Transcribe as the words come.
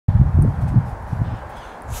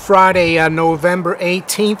Friday, November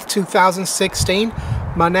 18th, 2016.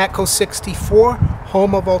 Monaco 64,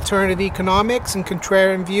 home of alternative economics and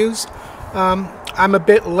contrarian views. I'm a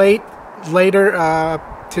bit later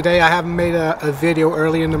today. I haven't made a video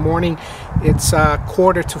early in the morning. It's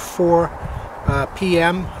quarter to 4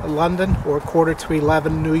 p.m. London, or quarter to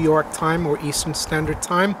 11 New York time or Eastern Standard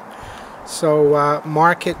Time. So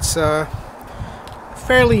markets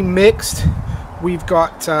fairly mixed. We've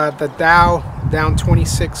got the Dow down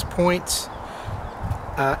 26 points,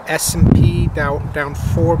 S&P down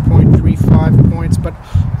 4.35 points, but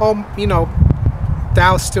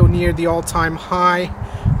Dow's still near the all-time high.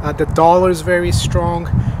 The dollar is very strong.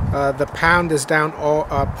 The pound is down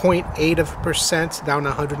 0.8%, down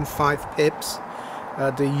 105 pips.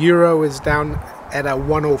 The euro is down at a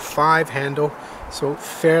 105 handle, so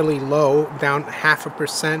fairly low, down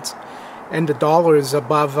 0.5%. And the dollar is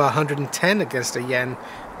above 110 against the yen,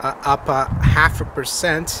 up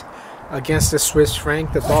 0.5%. Against the Swiss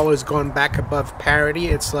franc, the dollar has gone back above parity.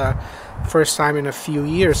 It's the first time in a few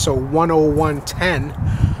years, so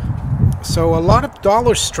 101.10. So a lot of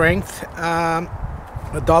dollar strength.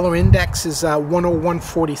 The dollar index is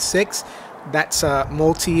 101.46. That's a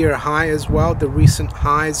multi-year high as well. The recent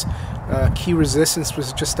highs, key resistance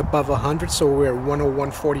was just above 100, so we're at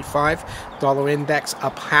 101.45. Dollar index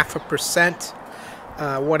up 0.5%.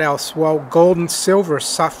 What else? Well, gold and silver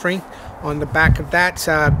suffering on the back of that.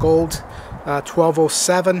 Gold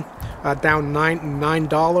 1207, down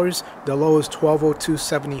 $9. The low is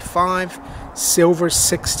 1202.75. Silver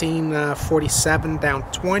 1647, down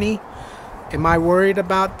 20. Am I worried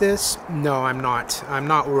about this? No, I'm not. I'm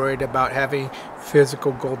not worried about having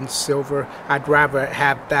physical gold and silver. I'd rather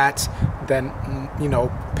have that than,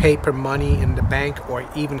 paper money in the bank or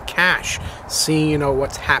even cash. Seeing,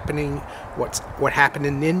 what's happening, what happened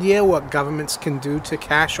in India, what governments can do to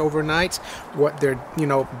cash overnight, what their,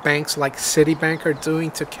 banks like Citibank are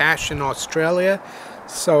doing to cash in Australia.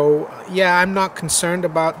 So yeah, I'm not concerned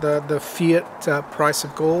about the fiat price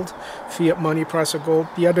of gold, fiat money price of gold.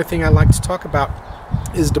 The other thing I like to talk about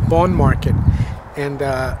is the bond market, and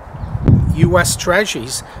U.S.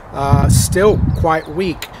 Treasuries still quite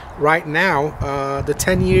weak right now. The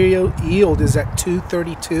 10-year yield is at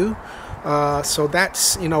 2.32, so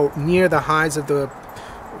that's near the highs of the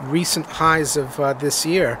recent highs of this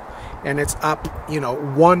year. And it's up,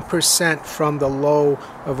 1% from the low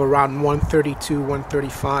of around 132,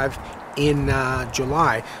 135 in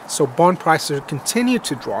July. So bond prices continue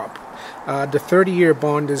to drop. The 30-year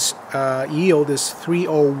bond yield is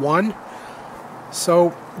 3.01.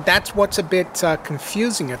 So that's what's a bit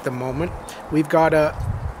confusing at the moment. We've got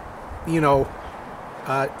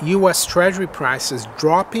U.S. Treasury prices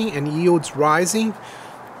dropping and yields rising,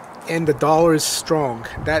 and the dollar is strong.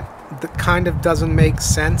 That kind of doesn't make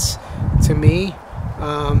sense to me.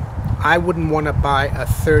 I wouldn't want to buy a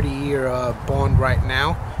 30-year bond right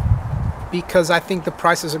now, because I think the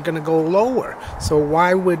prices are going to go lower. So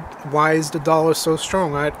why is the dollar so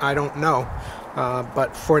strong? I don't know,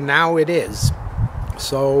 but for now it is.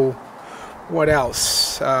 So what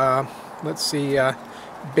else? Let's see.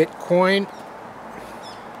 Bitcoin.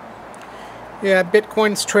 Yeah,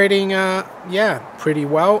 Bitcoin's trading pretty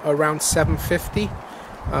well, around 750.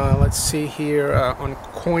 Let's see here on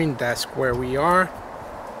CoinDesk where we are.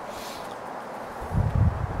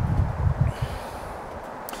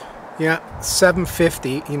 Yeah,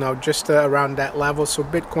 750, just around that level. So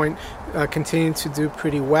Bitcoin continuing to do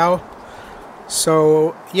pretty well.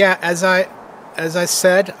 So yeah, as I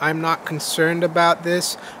said, I'm not concerned about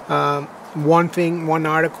this. One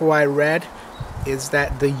article I read is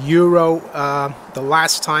that the euro, the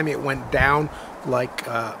last time it went down like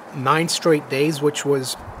 9 straight days, which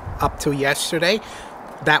was up till yesterday,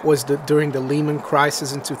 that was during the Lehman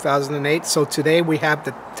crisis in 2008. So today we have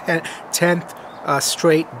the 10th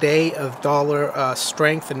straight day of dollar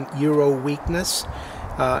strength and euro weakness,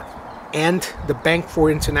 and the Bank for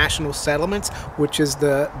International Settlements, which is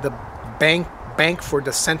the bank for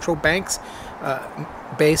the central banks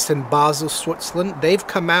based in Basel, Switzerland. They've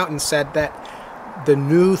come out and said that the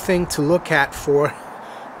new thing to look at for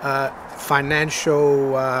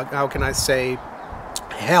financial, how can I say,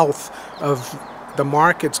 health of the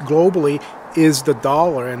markets globally is the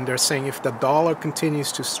dollar. And they're saying if the dollar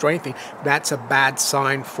continues to strengthen, that's a bad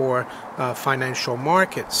sign for financial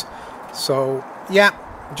markets. So yeah,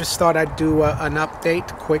 just thought I'd do an update,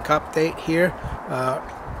 quick update here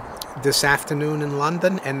this afternoon in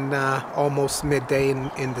London, and almost midday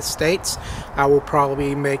in the States. I will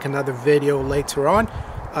probably make another video later on.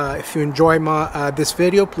 If you enjoy this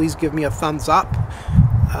video, please give me a thumbs up,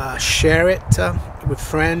 share it with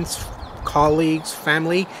friends, colleagues,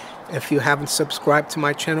 family, If you haven't subscribed to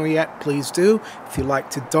my channel yet, please do. If you'd like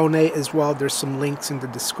to donate as well, there's some links in the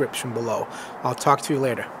description below. I'll talk to you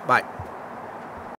later. Bye.